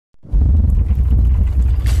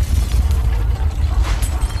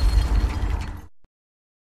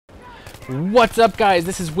What's up, guys?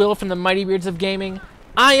 This is Will from the Mighty Beards of Gaming.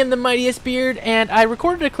 I am the Mightiest Beard, and I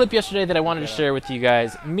recorded a clip yesterday that I wanted to share with you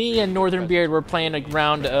guys. Me and NorthernBeard were playing a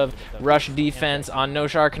round of rush defense on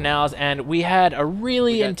Noshar canals, and we had a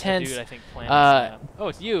really intense,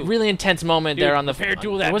 really intense moment there on the. It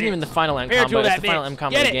wasn't even the final M combo; it was the final M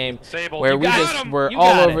combo of the game, where we just were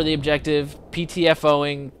all over the objective,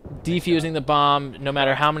 PTFOing, defusing the bomb, no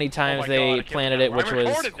matter how many times they planted it, which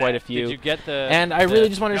was quite a few. And I really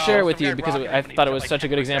just wanted to share it with you because I thought it was such a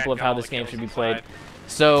good example of how this game should be played.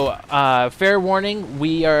 So, fair warning,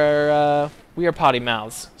 we are potty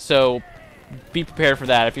mouths. So, be prepared for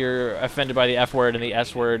that. If you're offended by the F word and the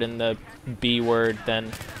S word and the B word,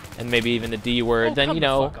 then, and maybe even the D word, then, you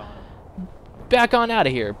know, back on out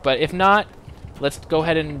of here. But if not, let's go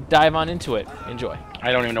ahead and dive on into it. Enjoy.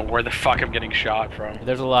 I don't even know where the fuck I'm getting shot from.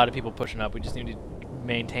 There's a lot of people pushing up. We just need to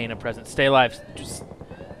maintain a presence. Stay alive. Just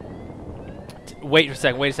wait a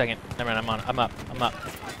second. Wait a second. Never mind. I'm up.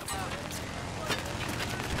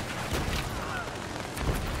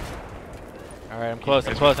 Alright, I'm close.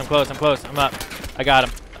 I'm up. I got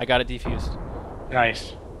him. I got it defused.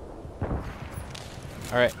 Nice.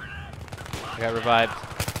 Alright. I got revived.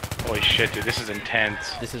 Holy shit, dude, this is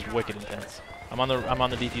intense. This is wicked intense. I'm on the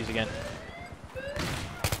defuse again.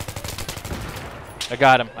 I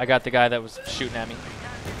got him. I got the guy that was shooting at me.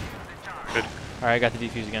 Good. Alright, I got the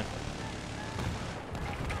defuse again.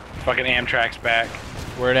 Fucking Amtrak's back.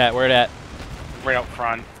 Where it at? Where it at? Right out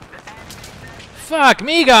front. Fuck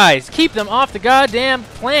me, guys! Keep them off the goddamn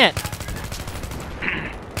plant!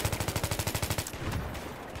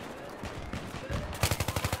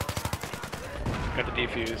 Got the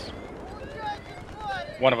defuse.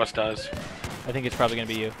 One of us does. I think it's probably gonna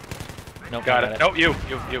be you. Nope, got it. Nope, you.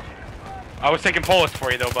 I was taking bullets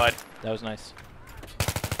for you though, bud. That was nice.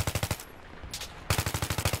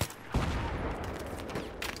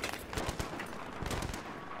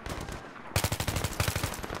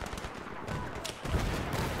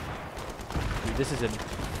 This is a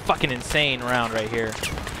fucking insane round right here.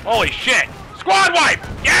 Holy shit! Squad wipe!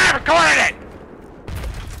 Yeah, recorded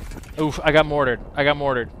it! Oof, I got mortared.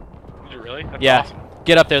 Did you really? That's yeah. Awesome.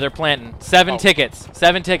 Get up there, they're planting. 7 tickets.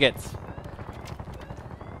 7 tickets.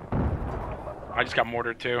 I just got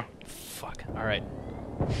mortared too. Fuck. Alright.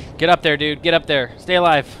 Get up there, dude. Get up there. Stay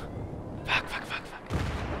alive. Fuck.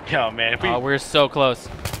 Yo, man. Oh, we're so close.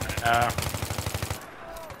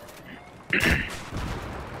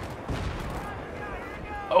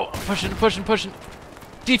 Oh, pushing.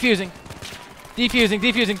 Defusing.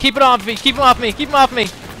 Keep it off me. Keep him off me.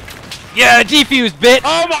 Yeah, defused, bitch.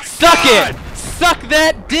 Oh my Suck God. it. Suck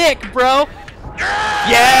that dick, bro.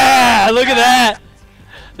 Yeah, look at that.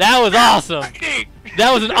 That was awesome.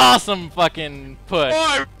 That was an awesome fucking push.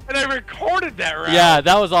 Oh, and I recorded that round. Yeah,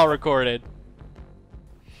 that was all recorded.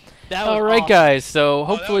 Alright, guys, so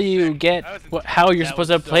hopefully you get how you're supposed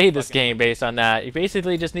to play this game based on that. You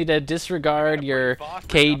basically just need to disregard your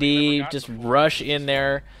KD, just rush in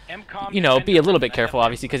there. You know, be a little bit careful,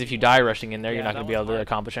 obviously, because if you die rushing in there, you're not going to be able to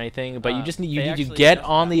accomplish anything. But you just need to get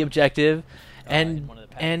on the objective and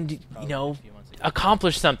you know,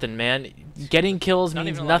 accomplish something, man. Getting kills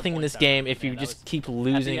means nothing in this game if you just keep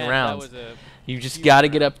losing rounds. You just got to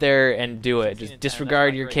get up there and do it. Just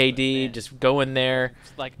disregard your KD. Just go in there,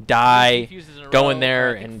 die, go in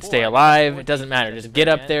there and stay alive. It doesn't matter. Just get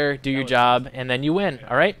up there, do your job, and then you win.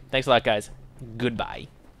 All right? Thanks a lot, guys. Goodbye.